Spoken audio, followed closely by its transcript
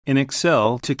In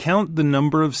Excel, to count the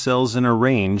number of cells in a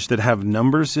range that have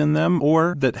numbers in them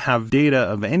or that have data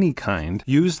of any kind,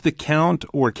 use the count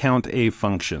or COUNTA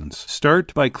functions.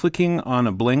 Start by clicking on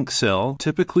a blank cell,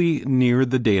 typically near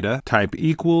the data, type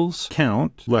equals,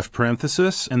 count, left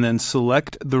parenthesis, and then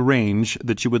select the range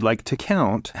that you would like to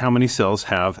count how many cells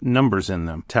have numbers in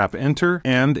them. Tap enter,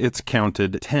 and it's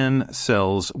counted 10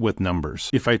 cells with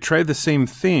numbers. If I try the same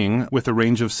thing with a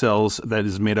range of cells that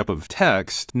is made up of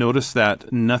text, notice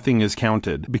that nothing is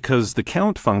counted because the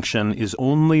count function is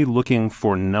only looking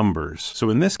for numbers. So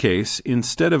in this case,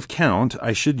 instead of count,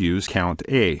 I should use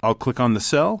COUNTA. I'll click on the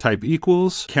cell, type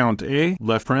equals, COUNTA,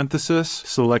 left parenthesis,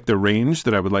 select the range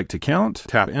that I would like to count,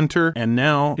 tap enter, and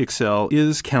now Excel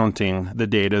is counting the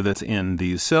data that's in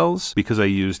these cells because I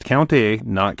used COUNTA,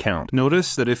 not count.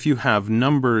 Notice that if you have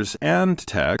numbers and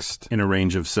text in a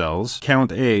range of cells,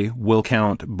 COUNTA will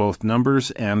count both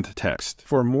numbers and text.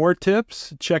 For more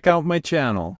tips, check out my channel.